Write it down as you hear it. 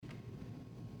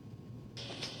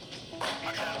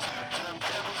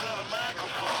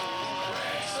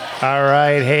All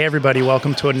right. Hey, everybody.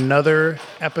 Welcome to another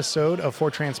episode of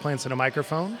Four Transplants and a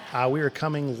Microphone. We are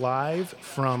coming live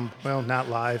from, well, not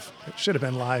live. It should have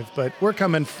been live, but we're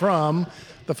coming from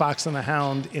the Fox and the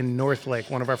Hound in Northlake,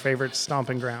 one of our favorite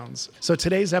stomping grounds. So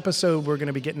today's episode, we're going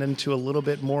to be getting into a little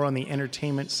bit more on the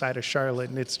entertainment side of Charlotte.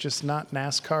 And it's just not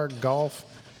NASCAR, golf,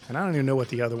 and I don't even know what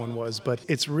the other one was, but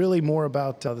it's really more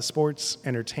about the sports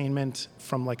entertainment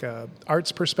from like a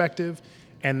arts perspective.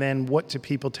 And then what do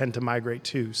people tend to migrate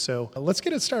to? So let's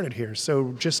get it started here.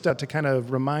 So just to kind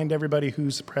of remind everybody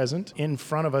who's present in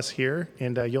front of us here,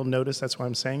 and you'll notice that's why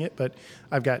I'm saying it, but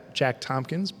I've got Jack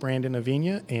Tompkins, Brandon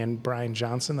Avina, and Brian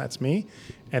Johnson, that's me.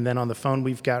 And then on the phone,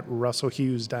 we've got Russell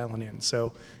Hughes dialing in. So,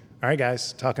 all right,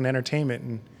 guys, talking entertainment,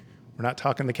 and we're not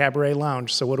talking the Cabaret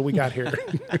Lounge. So what do we got here?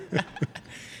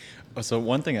 So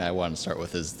one thing I want to start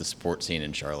with is the sports scene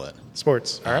in Charlotte.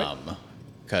 Sports, all right.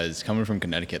 Because coming from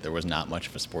Connecticut, there was not much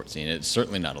of a sports scene. It's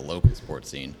certainly not a local sports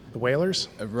scene. The Whalers?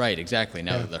 Right, exactly.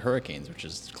 Now the Hurricanes, which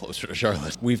is closer to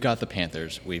Charlotte. We've got the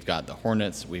Panthers, we've got the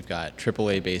Hornets, we've got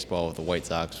AAA baseball with the White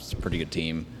Sox, which is a pretty good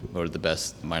team. Voted the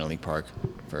best minor league park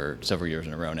for several years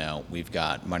in a row now. We've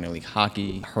got minor league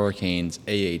hockey, Hurricanes,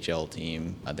 AHL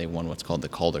team. They won what's called the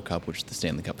Calder Cup, which is the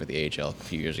Stanley Cup for the AHL a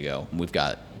few years ago. We've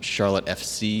got Charlotte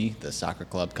FC, the soccer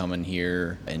club, coming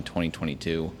here in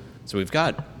 2022. So we've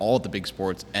got all the big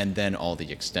sports and then all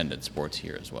the extended sports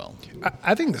here as well.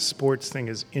 I think the sports thing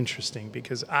is interesting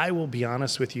because I will be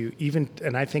honest with you,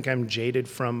 and I think I'm jaded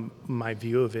from my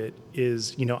view of it,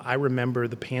 is, I remember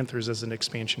the Panthers as an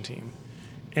expansion team.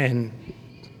 And,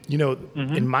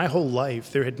 in my whole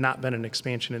life, there had not been an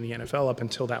expansion in the NFL up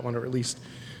until that one, or at least,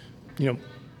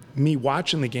 me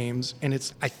watching the games. And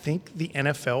I think the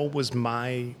NFL was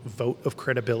my vote of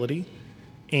credibility.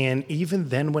 And even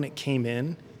then when it came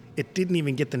in, it didn't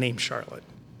even get the name Charlotte.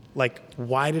 Like,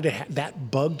 why did it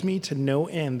that bugged me to no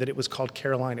end that it was called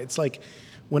Carolina. It's like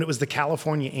when it was the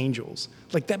California Angels.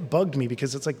 Like, that bugged me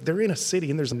because it's like they're in a city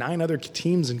and there's 9 other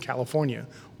teams in California.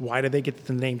 Why did they get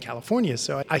the name California?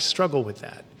 So I struggle with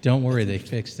that. Don't worry, they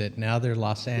fixed it. Now they're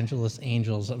Los Angeles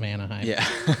Angels of Anaheim. Yeah.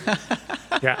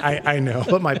 Yeah, I know.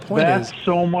 But my point That's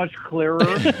so much clearer.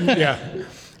 Yeah.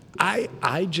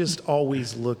 I just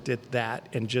always looked at that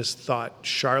and just thought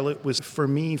Charlotte was, for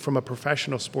me, from a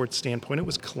professional sports standpoint, it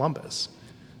was Columbus.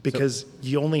 Because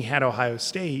you only had Ohio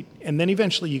State, and then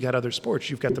eventually you got other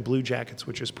sports. You've got the Blue Jackets,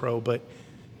 which is pro, but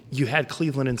you had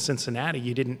Cleveland and Cincinnati.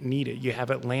 You didn't need it. You have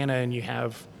Atlanta, and you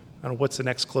have, I don't know, what's the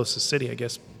next closest city? I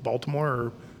guess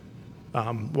Baltimore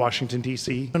or Washington,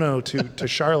 D.C. No, to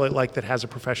Charlotte, like, that has a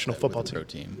professional football Pro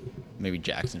team. Maybe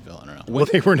Jacksonville, I don't know. Well,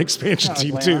 they were an expansion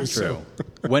team, too. True. So.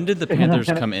 When did the Panthers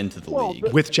come into the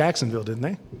league? With Jacksonville, didn't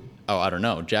they? Oh, I don't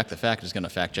know. Jack the Fact is going to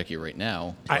fact check you right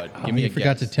now. But give me a guess.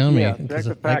 Forgot to tell me. Yeah, Jack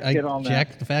the Fact, get on that.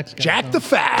 Jack the Fact's got Jack the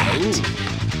Fact!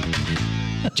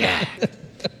 Jack.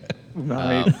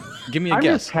 Nice. Give me a I'm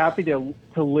guess. just happy to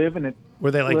live in it.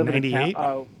 Were they like 98?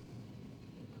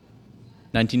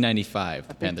 1995,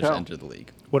 the Panthers so. entered the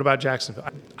league. What about Jacksonville?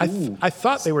 I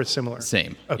thought they were similar.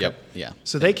 Same. Okay. Yep. Yeah.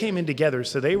 So they came in together.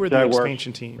 So they were the That works.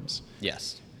 expansion teams.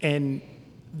 Yes. And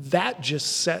that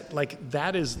just set, like,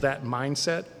 that is that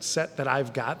mindset set that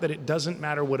I've got, that it doesn't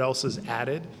matter what else is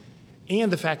added.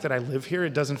 And the fact that I live here,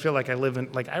 it doesn't feel like I live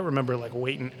in, like, I remember, like,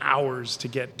 waiting hours to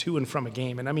get to and from a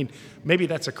game. And I mean, maybe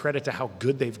that's a credit to how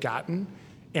good they've gotten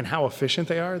and how efficient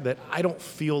they are, that I don't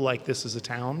feel like this is a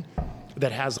town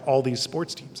that has all these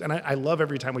sports teams. And I love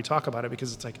every time we talk about it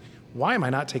because it's like, why am I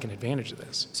not taking advantage of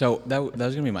this? So that was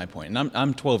going to be my point. And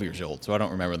I'm 12 years old, so I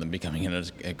don't remember them becoming an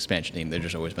expansion team. They've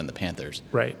just always been the Panthers.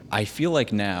 Right. I feel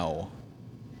like now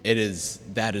that is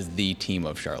the team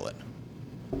of Charlotte.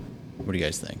 What do you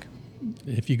guys think?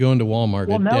 If you go into Walmart,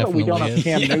 Well, it now that definitely we don't have is.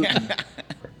 Cam Newton,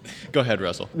 Go ahead,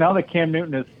 Russell. now that Cam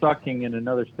Newton is sucking in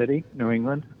another city, New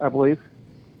England, I believe.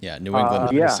 Yeah, New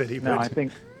England. Yeah. city, No,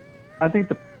 but- I think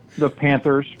the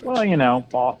Panthers. Well,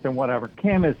 Boston, whatever.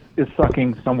 Cam is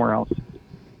sucking somewhere else.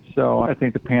 So I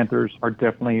think the Panthers are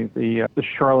definitely the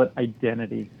Charlotte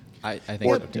identity. I think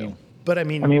so too. But I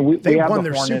mean, we they have won the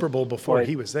their Hornets, Super Bowl before but-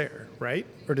 he was there, right?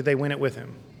 Or did they win it with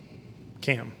him?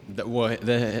 Cam. I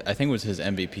think it was his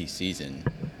MVP season,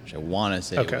 which I want to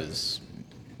say Okay. was.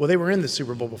 Well, they were in the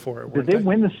Super Bowl before. Did they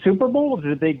win the Super Bowl, or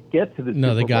did they get to the Super Bowl?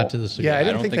 No, they got to the Super Yeah, I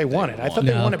Bowl. didn't think they won it. I thought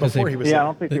they No, won it 'cause before they- he was Yeah, I there.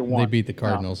 don't think they won. They beat the No.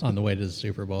 Cardinals on the way to the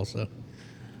Super Bowl. So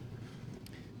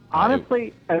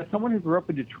Honestly, as someone who grew up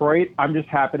in Detroit, I'm just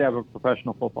happy to have a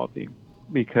professional football team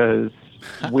because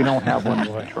we don't have one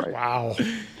in Detroit. Wow.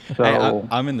 So, Hey,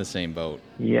 I'm in the same boat.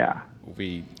 yeah.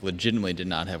 We legitimately did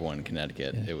not have one in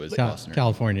Connecticut. It was Boston.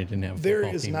 California didn't have a There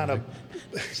football is team not either.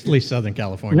 a At least Southern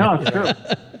California. No, it's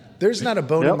true. There's not a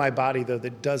bone in Yep. my body though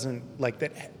that doesn't like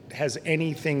that has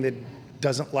anything that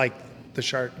doesn't like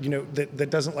that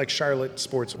doesn't like Charlotte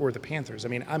sports or the Panthers. I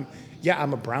mean, I'm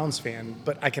a Browns fan,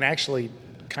 but I can actually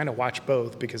kind of watch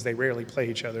both because they rarely play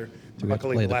each other. Do we have to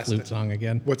play the flute song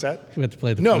again? What's that? We have to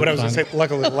play the No, flute but I was song. going to say,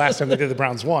 luckily, the last time they did, the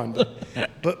Browns won.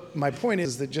 But my point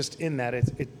is that just in that,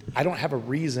 I don't have a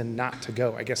reason not to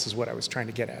go, I guess is what I was trying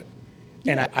to get at.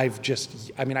 And I've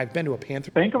been to a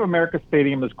Panther. Bank of America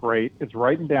Stadium is great. It's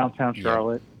right in downtown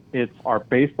Charlotte. It's our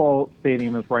baseball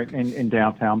stadium is right in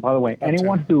downtown. By the way,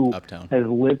 anyone who has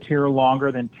lived here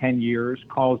longer than 10 years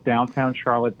calls downtown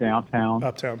Charlotte downtown.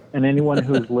 Uptown. And anyone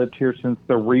who's lived here since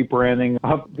the rebranding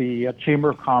of the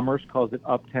Chamber of Commerce calls it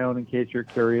Uptown, in case you're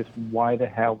curious why the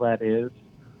hell that is.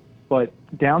 But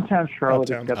downtown Charlotte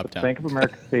has got the Bank of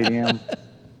America Stadium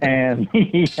and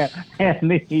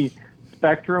the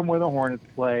Spectrum where the Hornets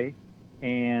play,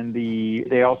 and the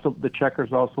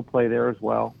Checkers also play there as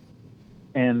well,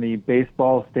 and the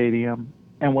baseball stadium.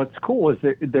 And what's cool is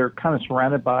they're kind of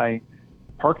surrounded by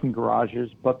parking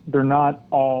garages, but they're not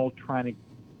all trying to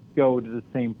go to the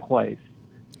same place.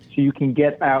 So you can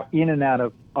get in and out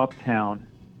of Uptown,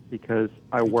 because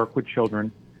I work with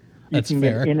children. That's can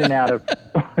fair. Get in and out of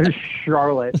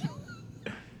Charlotte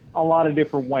a lot of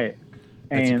different ways.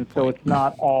 And so it's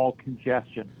not all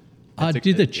congestion.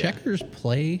 Do the Checkers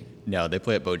play? No, they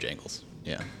play at Bojangles.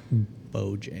 Yeah.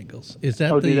 Bojangles. Is that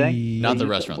do they? Not the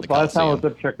restaurant, the By the time I was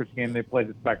Coliseum. at Checkers game, they played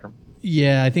at Spectrum.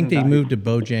 Yeah, I think they moved to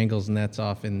Bojangles, and that's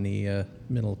off in the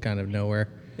middle kind of nowhere.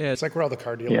 Yeah, It's like where all the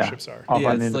car dealerships are. Off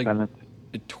on it's like Independence.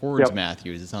 towards Yep.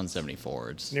 Matthews. It's on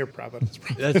 74. It's Near Providence.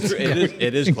 That's true.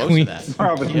 It is close Queens. to that.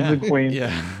 Providence and Queens.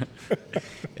 Yeah,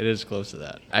 it is close to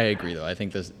that. I agree, though. I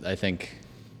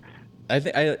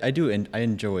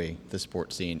enjoy the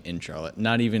sports scene in Charlotte.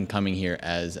 Not even coming here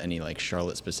as any like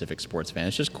Charlotte-specific sports fan.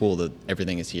 It's just cool that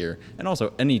everything is here, and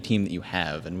also any team that you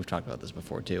have, and we've talked about this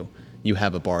before too. You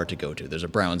have a bar to go to. There's a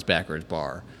Browns backers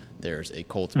bar. There's a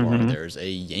Colts bar. There's a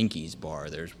Yankees bar.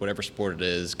 There's whatever sport it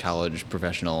is, college,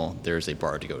 professional. There's a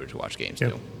bar to go to watch games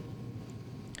too.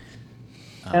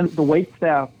 And the wait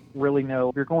staff really know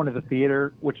if you're going to the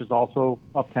theater, which is also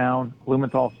uptown.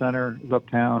 Blumenthal Center is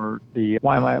uptown, or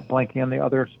why am I blanking on the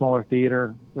other smaller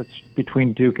theater that's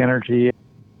between Duke Energy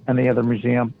and the other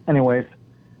museum? Anyways,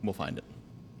 We'll find it.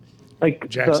 like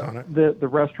Jack's on it. the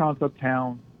restaurants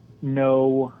uptown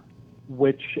know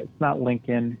which, it's not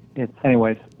Lincoln.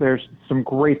 There's some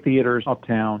great theaters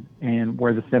uptown and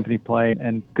where the symphony play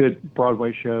and good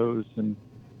Broadway shows,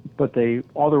 but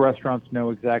all the restaurants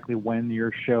know exactly when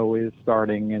your show is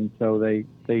starting, and so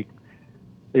they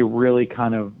really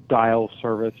kind of dial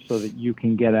service so that you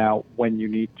can get out when you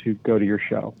need to go to your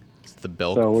show. It's the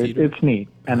Belk So Theater. it's neat.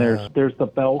 And there's the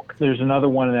Belk. There's another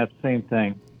one in that same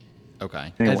thing.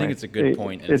 Okay. Anyway, I think it's a good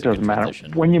point. And It it's a good doesn't matter.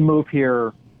 transition. When you move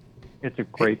here, it's a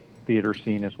great theater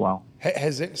scene as well.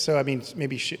 Has it? So I mean,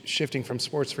 maybe shifting from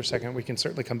sports for a second, we can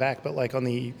certainly come back. But like on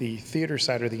the theater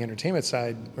side or the entertainment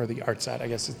side or the art side, I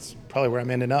guess it's probably where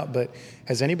I'm ending up. But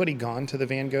has anybody gone to the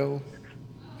Van Gogh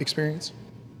experience?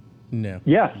 No.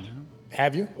 Yes,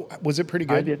 Have you? Was it pretty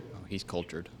good? I did. Oh, he's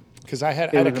cultured. Because I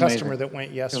had It a was customer amazing. that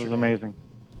went It yesterday. was amazing.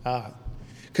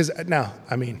 Because now,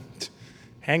 I mean,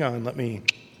 hang on, let me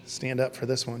stand up for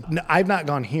this one. No, I've not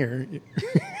gone here.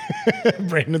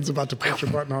 Brandon's about to push a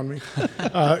button on me.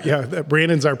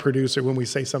 Brandon's our producer. When we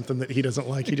say something that he doesn't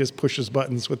like, he just pushes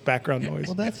buttons with background noise.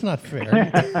 Well, that's not fair.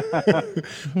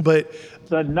 But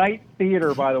The Night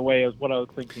Theater, by the way, is what I was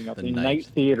thinking of. The The Night. Night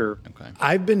Theater. Okay.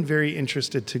 I've been very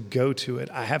interested to go to it.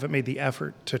 I haven't made the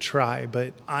effort to try,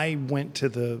 but I went to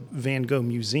the Van Gogh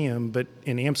Museum, but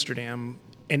in Amsterdam.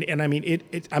 And I mean,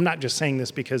 I'm not just saying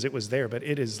this because it was there, but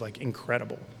it is like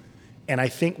incredible. And I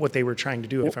think what they were trying to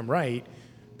do, if I'm right,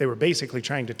 they were basically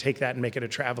trying to take that and make it a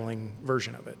traveling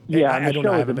version of it. Yeah, I and the don't know.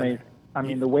 show I is haven't been amazing. I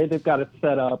mean, the way they've got it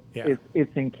set up, Yeah.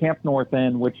 it's in Camp North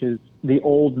End, which is the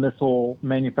old missile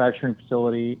manufacturing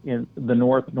facility in the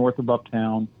north of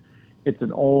Uptown. It's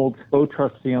an old low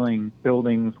truss ceiling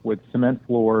buildings with cement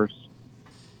floors,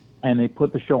 and they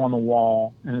put the show on the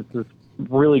wall, and it's this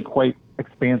really quite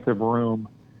expansive room,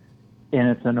 and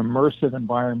it's an immersive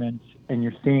environment, and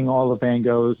you're seeing all of Van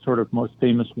Gogh's sort of most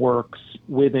famous works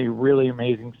with a really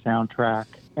amazing soundtrack,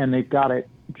 and they've got it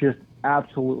just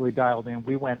absolutely dialed in.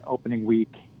 We went opening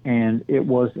week, and it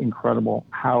was incredible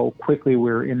how quickly we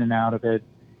were in and out of it.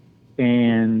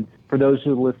 And for those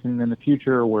who listen in the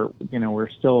future, we're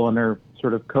still under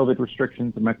sort of COVID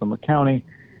restrictions in Mecklenburg County,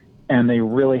 and they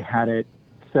really had it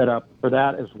set up for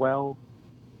that as well.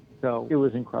 So it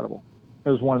was incredible. It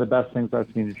was one of the best things I've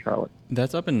seen in Charlotte.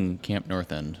 That's up in Camp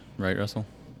North End, right, Russell?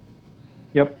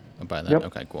 Yep. By that, Yep.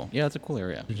 okay, cool. Yeah, it's a cool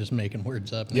area. They're just making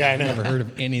words up. Yeah, I know. I've never heard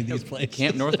of any of these places.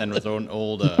 Camp North End was an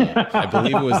old, I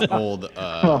believe it was an old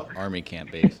Army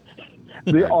camp base.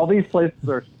 All these places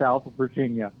are south of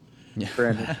Virginia,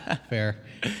 Brandon. Fair.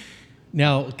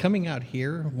 Now, coming out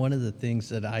here, one of the things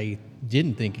that I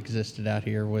didn't think existed out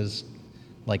here was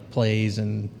like plays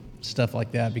and stuff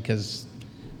like that, because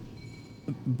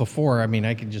before, I mean,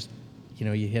 I could just,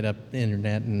 you hit up the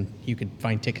internet and you could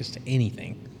find tickets to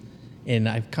anything. And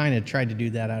I've kind of tried to do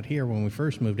that out here when we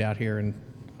first moved out here, and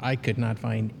I could not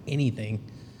find anything.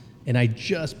 And I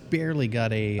just barely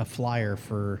got a flyer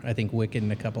for, I think, Wicked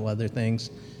and a couple other things.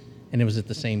 And it was at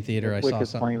the same theater. I saw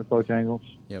Wicked's something. playing with Bojangles.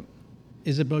 Yep.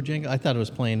 Is it Bojangles? I thought it was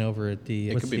playing over at the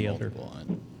It what's could the be other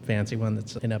multiple. fancy one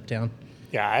that's in Uptown.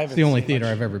 Yeah, I haven't. It's the only seen theater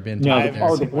much- I've ever been to. No, I out haven't there.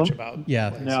 oh, seen the much Blum- about.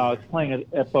 Yeah. No, it's playing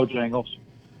at Bojangles.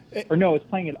 Or no, it's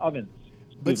playing at Ovens.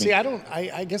 But Excuse see, me.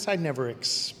 I guess I never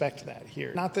expect that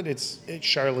here. Not that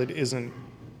Charlotte isn't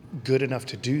good enough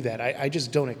to do that. I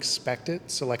just don't expect it.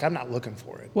 So like, I'm not looking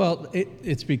for it. Well,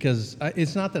 it's because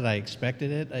it's not that I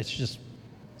expected it. It's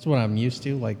what I'm used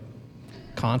to, like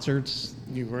concerts.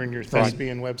 You were in your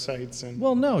thespian websites and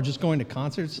Well, no, just going to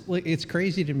concerts. Like, it's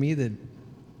crazy to me that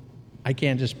I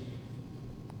can't just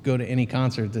go to any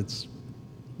concert that's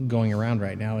going around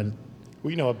right now. And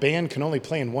well, a band can only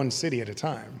play in one city at a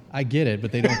time. I get it,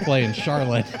 but they don't play in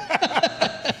Charlotte.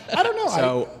 I don't know.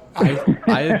 So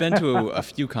I have been to a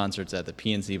few concerts at the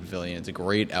PNC Pavilion. It's a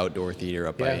great outdoor theater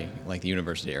up by Yeah. like the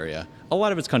university area. A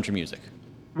lot of it's country music.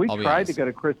 We I'll be tried to honest. go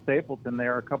to Chris Stapleton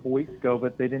there a couple weeks ago,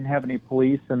 but they didn't have any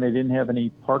police and they didn't have any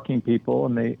parking people,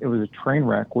 and it was a train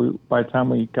wreck. By the time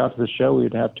we got to the show,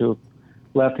 we'd have to have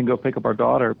left and go pick up our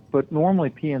daughter. But normally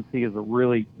PNC is a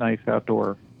really nice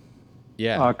outdoor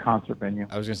Yeah. concert venue.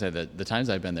 I was going to say that the times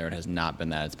I've been there, it has not been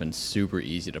that. It's been super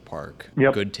easy to park.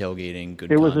 Yep. Good tailgating,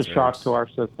 good It was a concerts. shock to our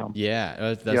system. Yeah,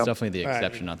 that's Yep. definitely the Right.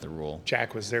 exception, not the rule.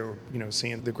 Jack was there,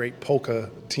 seeing the great polka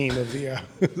team of the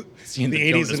Seeing the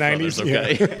 80s and Jonas 90s.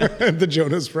 Brothers, Yeah. The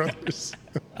Jonas Brothers.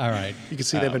 All right. You can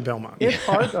see them in Belmont. It's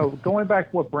hard, though, going back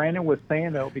to what Brandon was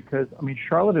saying, though, because,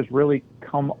 Charlotte has really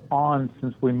come on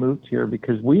since we moved here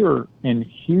because we were in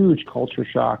huge culture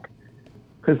shock.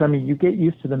 Because, you get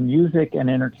used to the music and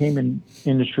entertainment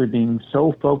industry being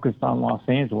so focused on Los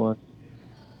Angeles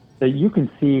that you can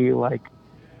see, like,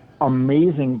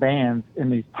 amazing bands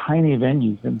in these tiny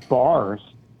venues and bars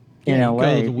in Yeah, you LA.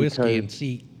 go to the whiskey because- and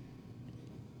see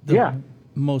the Yeah.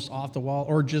 most off the wall,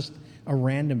 or just a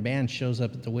random band shows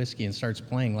up at the whiskey and starts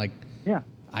playing. Like, Yeah.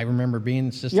 I remember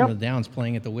being System Yep. of a Downs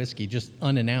playing at the whiskey, just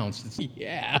unannounced. It's,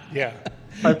 yeah. Yeah.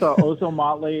 I saw Ozo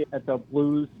Motley at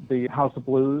the House of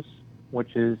Blues,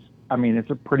 which is, it's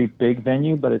a pretty big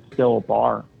venue, but it's still a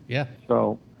bar. Yeah.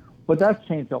 So, but that's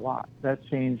changed a lot. That's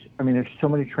changed. There's so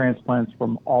many transplants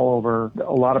from all over,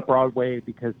 a lot of Broadway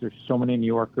because there's so many New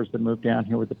Yorkers that moved down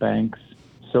here with the banks.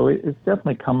 So it's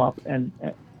definitely come up, and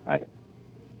I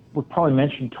would probably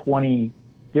mention 20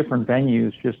 different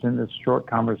venues just in this short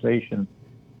conversation.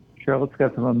 Charlotte's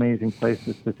got some amazing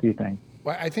places to see things.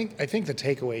 Well, I think the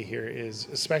takeaway here is,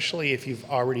 especially if you've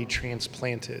already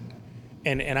transplanted,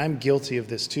 and I'm guilty of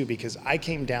this too, because I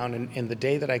came down and the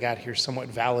day that I got here somewhat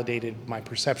validated my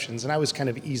perceptions, and I was kind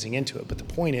of easing into it. But the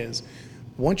point is,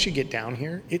 once you get down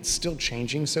here, it's still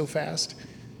changing so fast.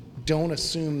 Don't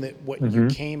assume that what you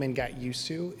came and got used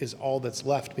to is all that's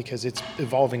left, because it's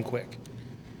evolving quick.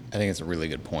 I think it's a really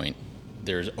good point.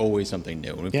 There's always something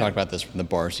new. And we've Yeah. talked about this from the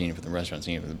bar scene, from the restaurant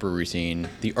scene, from the brewery scene,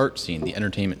 the art scene, the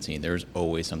entertainment scene. There's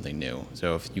always something new.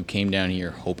 So if you came down here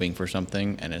hoping for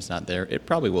something and it's not there, it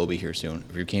probably will be here soon.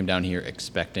 If you came down here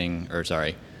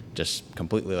just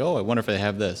completely, like, oh, I wonder if they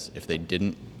have this. If they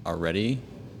didn't already,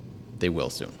 they will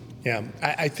soon. Yeah,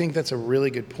 I think that's a really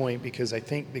good point, because I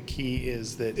think the key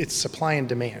is that it's supply and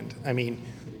demand.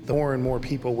 The more and more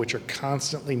people which are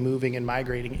constantly moving and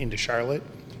migrating into Charlotte.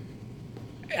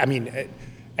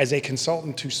 As a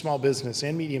consultant to small business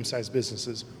and medium-sized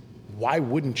businesses, why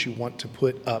wouldn't you want to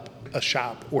put up a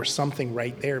shop or something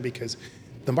right there? Because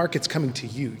the market's coming to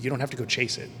you. You don't have to go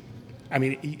chase it.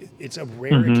 It's a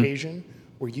rare occasion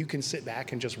where you can sit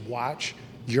back and just watch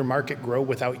your market grow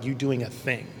without you doing a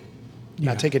thing.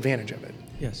 Now take advantage of it.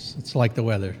 Yes. It's like the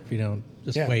weather. If you don't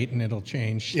just Yeah. wait and it'll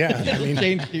change. Yeah, It'll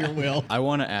change to your will. I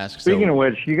want to ask, Speaking of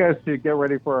which, you guys should get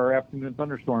ready for our afternoon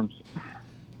thunderstorms.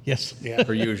 Yes. Yeah.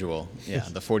 per usual,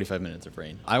 the 45 minutes of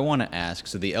rain. I want to ask,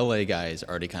 so the LA guys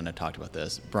already kind of talked about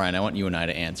this. Brian, I want you and I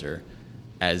to answer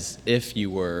as if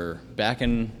you were back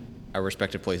in our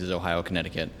respective places, Ohio,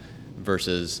 Connecticut,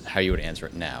 versus how you would answer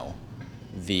it now.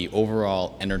 The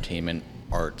overall entertainment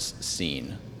arts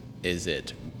scene, is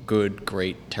it good,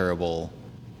 great, terrible?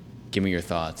 Give me your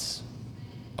thoughts.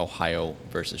 Ohio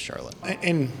versus Charlotte.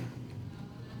 And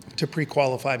to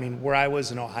pre-qualify, I mean, where I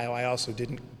was in Ohio, I also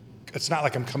didn't. It's not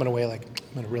like I'm coming away like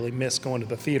I'm going to really miss going to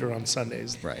the theater on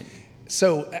Sundays. Right.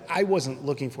 So I wasn't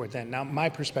looking for it then. Now my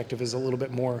perspective is a little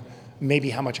bit more maybe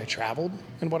how much I traveled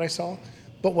and what I saw.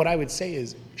 But what I would say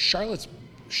is Charlotte's.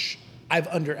 I've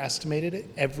underestimated it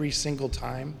every single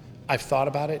time I've thought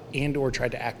about it and or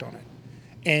tried to act on it.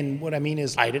 And what I mean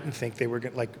is I didn't think they were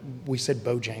going to, like we said,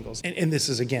 Bojangles. And this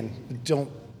is, again,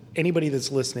 anybody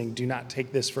that's listening, do not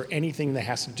take this for anything that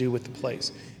has to do with the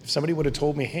place. If somebody would have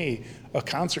told me, hey, a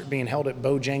concert being held at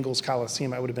Bojangles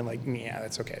Coliseum, I would have been like, yeah,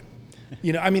 that's okay.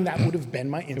 I mean, that would have been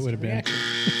my instant reaction.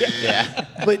 Yeah.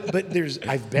 But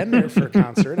I've been there for a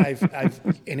concert.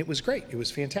 And it was great. It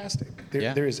was fantastic.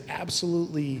 There is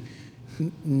absolutely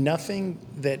nothing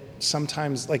that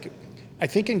sometimes, like, I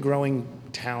think in growing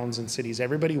towns and cities,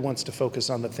 everybody wants to focus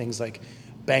on the things like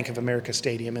Bank of America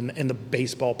Stadium and the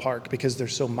baseball park because they're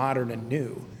so modern and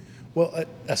new. Well,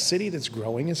 a city that's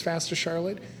growing as fast as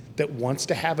Charlotte that wants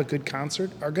to have a good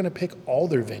concert are going to pick all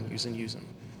their venues and use them.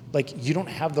 Like, you don't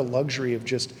have the luxury of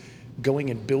just going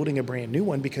and building a brand new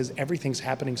one because everything's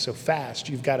happening so fast.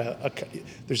 You've got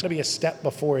there's going to be a step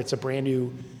before it's a brand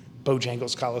new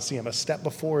Bojangles Coliseum, a step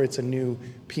before it's a new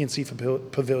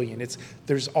PNC Pavilion.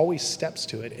 There's always steps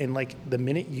to it. And like the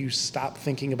minute you stop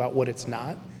thinking about what it's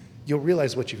not, you'll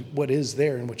realize what is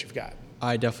there and what you've got.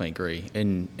 I definitely agree.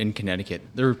 In Connecticut,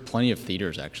 there are plenty of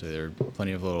theaters, actually. There are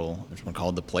plenty of there's one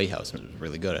called the Playhouse. It was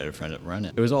really good. I had a friend that ran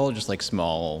it. It was all just like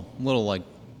small,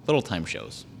 little time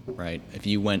shows, right? If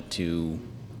you went to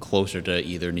closer to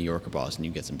either New York or Boston,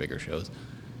 you get some bigger shows.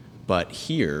 But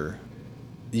here,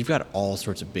 you've got all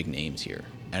sorts of big names here.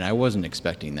 And I wasn't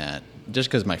expecting that just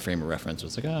because my frame of reference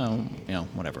was like,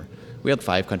 whatever. We had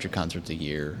 5 country concerts a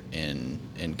year in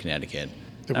Connecticut.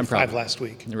 There were 5 last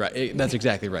week. Right. That's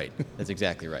exactly right. That's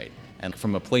exactly right. And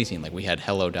from a placing, like we had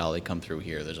Hello Dolly come through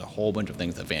here. There's a whole bunch of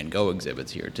things that Van Gogh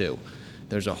exhibits here too.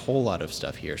 There's a whole lot of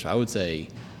stuff here. So I would say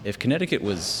if Connecticut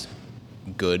was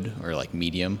good or like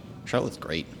medium, Charlotte's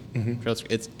great.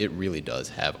 Mm-hmm. It really does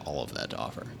have all of that to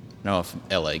offer. I don't know if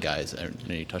LA guys, I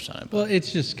know you touched on it. But. Well,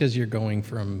 it's just because you're going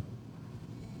from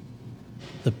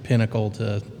the pinnacle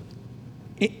to,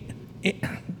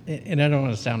 and I don't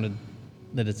want to sound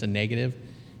that it's a negative.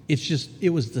 It's just, it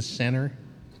was the center.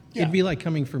 Yeah. It'd be like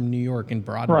coming from New York and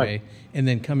Broadway right. and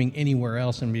then coming anywhere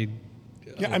else and be.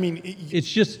 Yeah, I mean.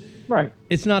 It's just. Right.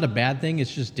 It's not a bad thing.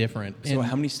 It's just different. So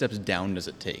how many steps down does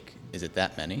it take? Is it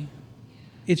that many?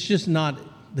 It's just not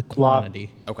the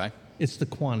quantity. Okay. It's the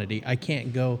quantity. I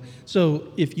can't go.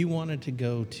 So if you wanted to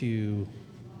go to,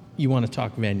 you want to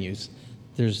talk venues,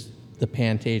 there's the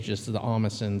Pantages, the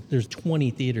Ahmanson. There's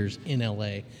 20 theaters in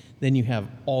LA. Then you have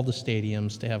all the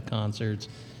stadiums to have concerts.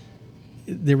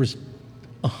 There was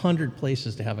 100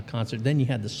 places to have a concert. Then you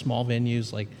had the small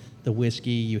venues like the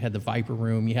Whiskey. You had the Viper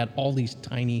Room. You had all these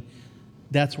tiny.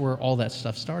 That's where all that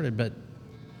stuff started. But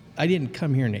I didn't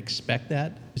come here and expect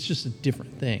that. It's just a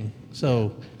different thing.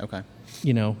 So. Okay.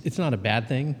 It's not a bad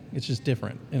thing. It's just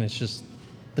different. And it's just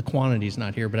the quantity's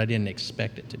not here, but I didn't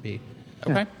expect it to be.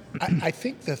 Okay. I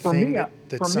think for me,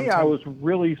 I was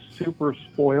really super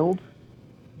spoiled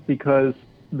because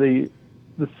the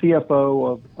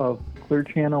CFO of Clear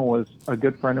Channel was a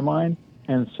good friend of mine.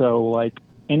 And so, like,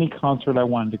 any concert I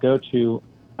wanted to go to,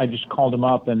 I just called him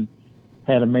up and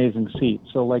had amazing seats.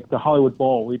 So, like, the Hollywood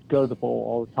Bowl, we'd go to the Bowl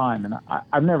all the time. And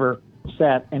I've never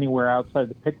sat anywhere outside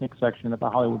the picnic section at the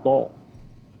Hollywood Bowl.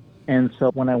 And so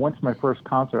when I went to my first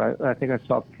concert, I think I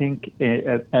saw Pink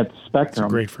at Spectrum. It's a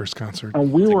great first concert.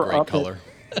 And we were up color.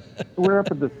 We were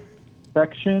up at the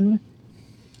section,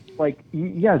 like,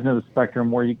 you guys know the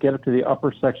Spectrum, where you get up to the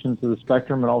upper sections of the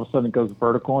Spectrum and all of a sudden it goes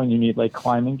vertical and you need, like,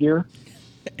 climbing gear.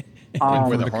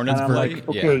 Where the Hornets were, like,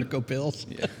 okay, vertical pills.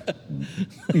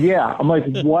 Yeah, I'm like,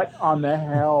 what on the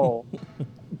hell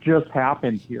just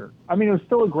happened here? I mean, it was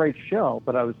still a great show,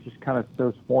 but I was just kind of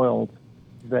so spoiled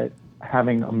that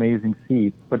having amazing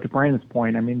seats. But to Brandon's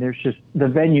point, I mean, there's just, the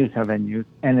venues have venues,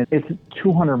 and it's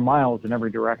 200 miles in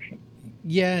every direction.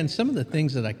 Yeah, and some of the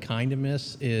things that I kind of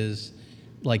miss is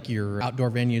like your outdoor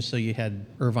venues. So you had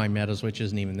Irvine Meadows, which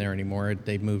isn't even there anymore.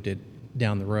 They moved it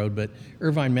down the road, but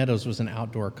Irvine Meadows was an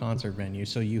outdoor concert venue.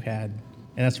 So you had,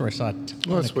 and that's where I saw a ton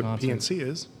that's of what concerts. PNC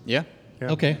is. Yeah.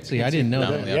 Yeah. Okay, see, I didn't know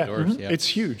that. The outdoors, Mm-hmm. It's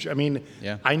huge. I mean,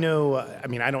 I know.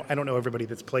 I don't know everybody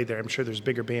that's played there. I'm sure there's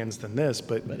bigger bands than this,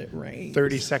 but it rains.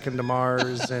 30 Second to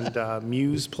Mars and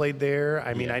Muse played there.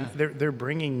 I mean, they're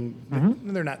bringing.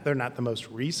 Mm-hmm. They're not the most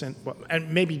recent,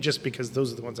 and maybe just because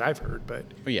those are the ones I've heard. But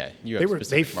yeah, you have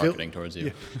specific marketing towards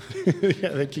you. Yeah,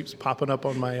 that keeps popping up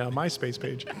on my MySpace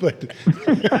page. But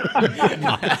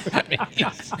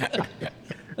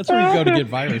That's where you go to get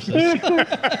viruses.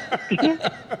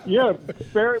 Yeah,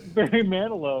 Barry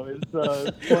Manilow is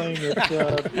playing at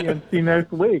PNC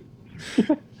next week.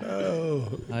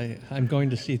 I'm going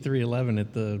to see 311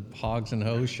 at the Hogs and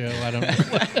Hoes show. I don't know.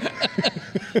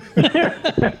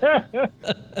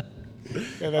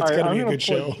 Yeah, that's going to be a good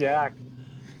show. Jack,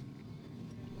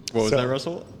 What was that,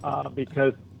 Russell?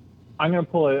 because I'm going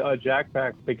to pull a Jack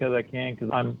back because I can, because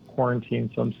I'm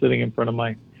quarantined, so I'm sitting in front of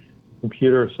my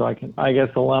computer, so I can. I guess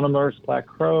Alanis, Black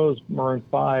Crowes, Maroon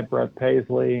 5, Brett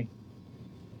Paisley,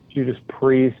 Judas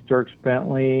Priest, Dierks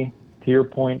Bentley. To your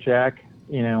point, Jack,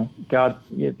 God,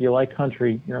 if you like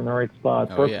country, you're in the right spot.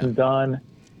 Oh, Brooks yeah. and Dunn,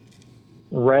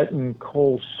 Rhett and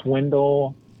Cole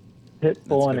Swindle,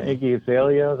 Pitbull and That's a good Iggy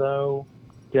Azalea, though,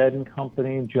 Dead and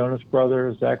Company, Jonas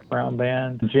Brothers, Zach Brown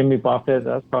Band, Jimmy Buffett.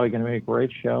 That's probably going to be a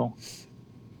great show.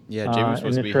 Yeah, Jimmy was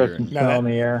supposed to an be here. interesting And No, smell that- in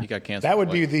the air. he got canceled.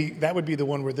 That would be the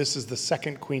one where this is the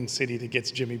second Queen City that gets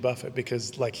Jimmy Buffett,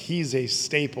 because like he's a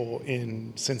staple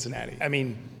in Cincinnati. I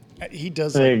mean, he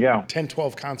does There like you go. 10,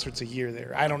 12 concerts a year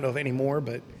there. I don't know if anymore,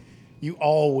 but you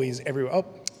always everywhere. Oh,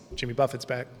 Jimmy Buffett's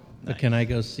back. But can I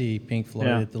go see Pink Floyd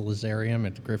Yeah. at the Lazarium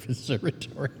at the Griffith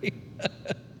Observatory?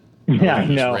 Yeah, I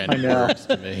Just know. random words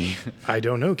to me. I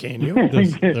don't know. Can you?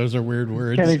 Those are weird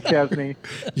words. Kenny Chesney.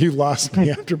 You lost me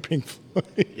after Pink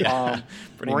Floyd. Yeah,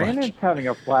 pretty Brandon's much. having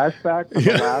a flashback from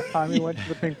the last time he went to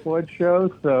the Pink Floyd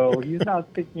show, so he's not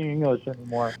speaking English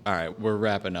anymore. All right, we're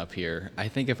wrapping up here. I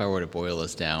think if I were to boil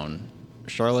this down,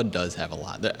 Charlotte does have a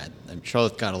lot.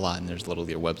 Charlotte's got a lot, and there's a little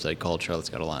website called Charlotte's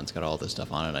Got a Lot. It's got all this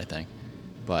stuff on it, I think.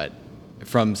 But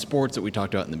from sports that we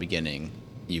talked about in the beginning,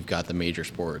 you've got the major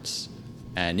sports,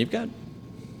 and you've got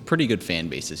pretty good fan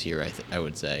bases here, I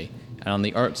would say. And on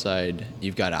the art side,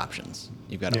 you've got options.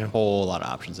 You've got a Yeah. whole lot of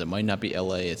options. It might not be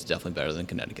LA. It's definitely better than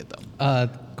Connecticut, though.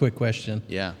 Quick question.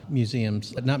 Yeah.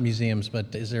 Museums, not museums,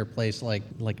 but is there a place like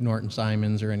Norton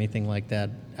Simons or anything like that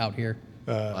out here?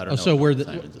 I don't know. So where what the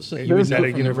Simons is. so Is you would that go a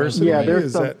from the university? Yeah, there's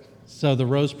Is some- that So the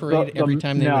Rose Parade, every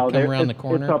time they would come around the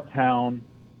corner? It's uptown.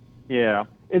 Yeah,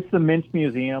 it's the Mint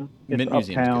Museum. It's Mint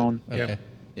Museum's uptown. Okay. Yeah.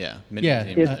 Yeah. Mint Yeah,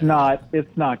 Museum's It's better.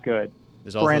 not good.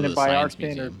 There's also Brandon, the by our Science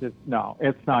standards, Museum.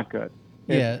 it's not good.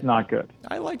 Yeah. It's not good.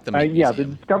 I like the Mint Yeah, the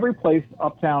Museum. Discovery Place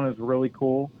uptown is really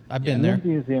cool. I've The been there. Mint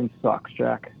Museum sucks,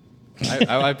 Jack.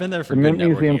 I've been there for The good Mint networking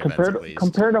Museum events, compared at least.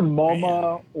 compared to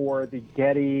MoMA or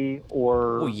the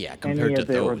or Oh, yeah, compared any to of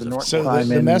the or those, the of North so? Simon.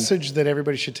 The message that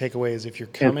everybody should take away is if you're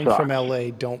coming sucks. from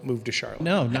LA, don't move to Charlotte.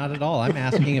 No, not at all. I'm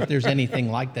asking if there's anything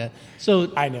like that.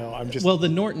 So I know. I'm just well, the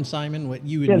Norton Simon, what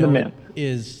you would Yeah, the know Mint.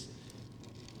 is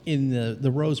in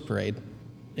the Rose Parade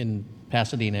in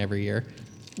Pasadena every year.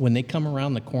 When they come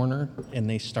around the corner and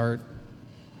they start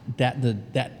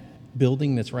that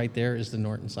building that's right there is the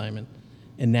Norton Simon,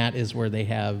 and that is where they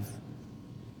have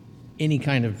any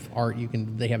kind of art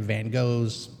they have Van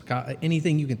Goghs,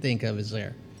 anything you can think of is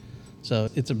there. So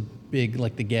it's a big,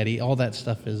 like the Getty, all that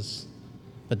stuff is,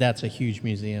 but that's a huge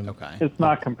museum. Okay. It's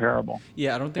not comparable.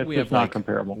 Yeah, I don't think It's we just have not like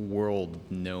comparable.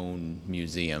 world-known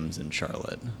museums in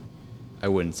Charlotte. I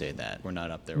wouldn't say that. We're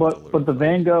not up there with the But Louvre. the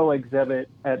Van Gogh exhibit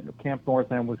at Camp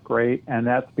North End was great, and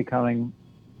that's becoming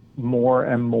more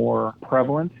and more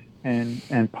prevalent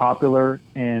and popular,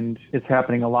 and it's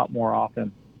happening a lot more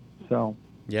often. So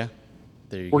Yeah,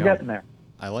 there you we're go. getting there.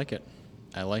 I like it.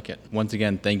 I like it. Once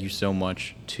again, thank you so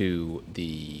much to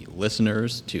the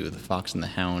listeners, to the Fox and the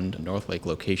Hound North Lake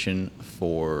location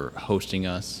for hosting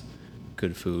us.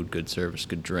 Good food, good service,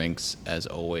 good drinks, as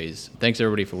always. Thanks,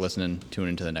 everybody, for listening. Tune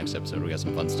into the next episode. We got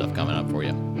some fun stuff coming up for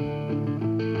you.